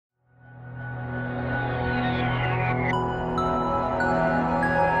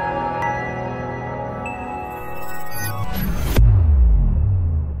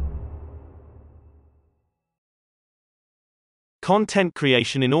Content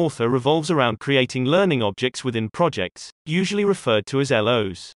creation in Author revolves around creating learning objects within projects, usually referred to as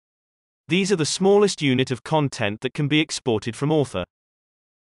LOs. These are the smallest unit of content that can be exported from Author.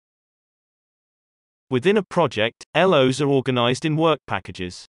 Within a project, LOs are organized in work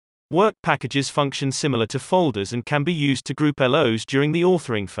packages. Work packages function similar to folders and can be used to group LOs during the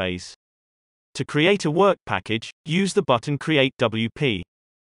authoring phase. To create a work package, use the button Create WP.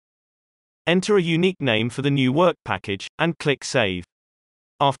 Enter a unique name for the new work package, and click Save.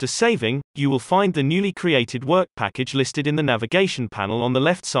 After saving, you will find the newly created work package listed in the navigation panel on the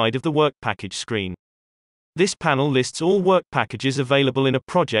left side of the work package screen. This panel lists all work packages available in a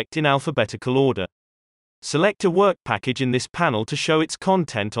project in alphabetical order. Select a work package in this panel to show its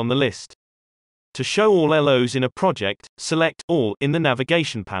content on the list. To show all LOs in a project, select All in the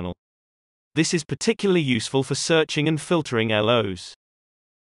navigation panel. This is particularly useful for searching and filtering LOs.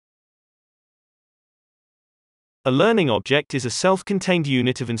 A learning object is a self-contained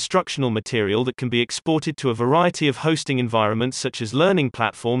unit of instructional material that can be exported to a variety of hosting environments such as learning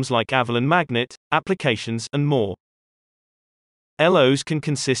platforms like Avallain Magnet, applications, and more. LOs can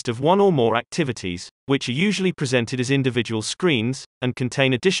consist of one or more activities, which are usually presented as individual screens, and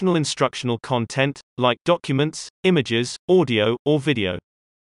contain additional instructional content, like documents, images, audio, or video.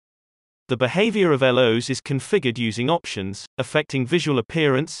 The behavior of LOs is configured using options, affecting visual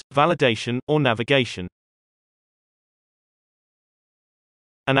appearance, validation, or navigation.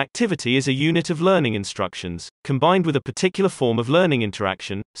 An activity is a unit of learning instructions, combined with a particular form of learning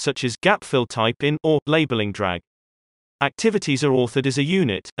interaction, such as gap fill type in, or labeling drag. Activities are authored as a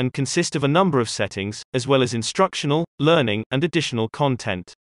unit, and consist of a number of settings, as well as instructional, learning, and additional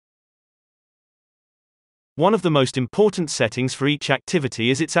content. One of the most important settings for each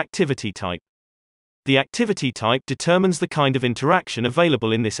activity is its activity type. The activity type determines the kind of interaction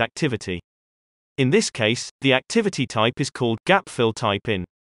available in this activity. In this case, the activity type is called gap fill type in.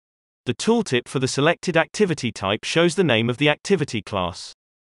 The tooltip for the selected activity type shows the name of the activity class.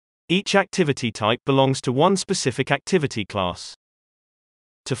 Each activity type belongs to one specific activity class.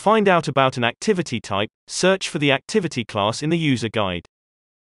 To find out about an activity type, search for the activity class in the user guide.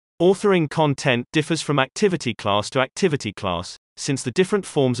 Authoring content differs from activity class to activity class, since the different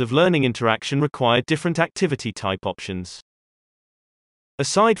forms of learning interaction require different activity type options.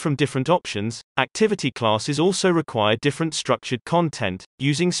 Aside from different options, activity classes also require different structured content,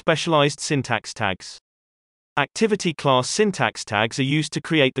 using specialized syntax tags. Activity class syntax tags are used to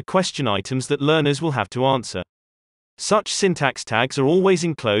create the question items that learners will have to answer. Such syntax tags are always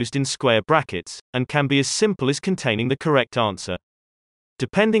enclosed in square brackets, and can be as simple as containing the correct answer.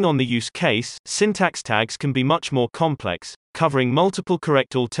 Depending on the use case, syntax tags can be much more complex, covering multiple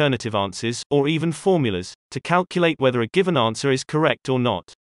correct alternative answers, or even formulas, to calculate whether a given answer is correct or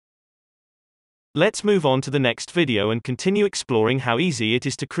not. Let's move on to the next video and continue exploring how easy it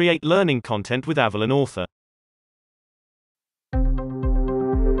is to create learning content with Avallain Author.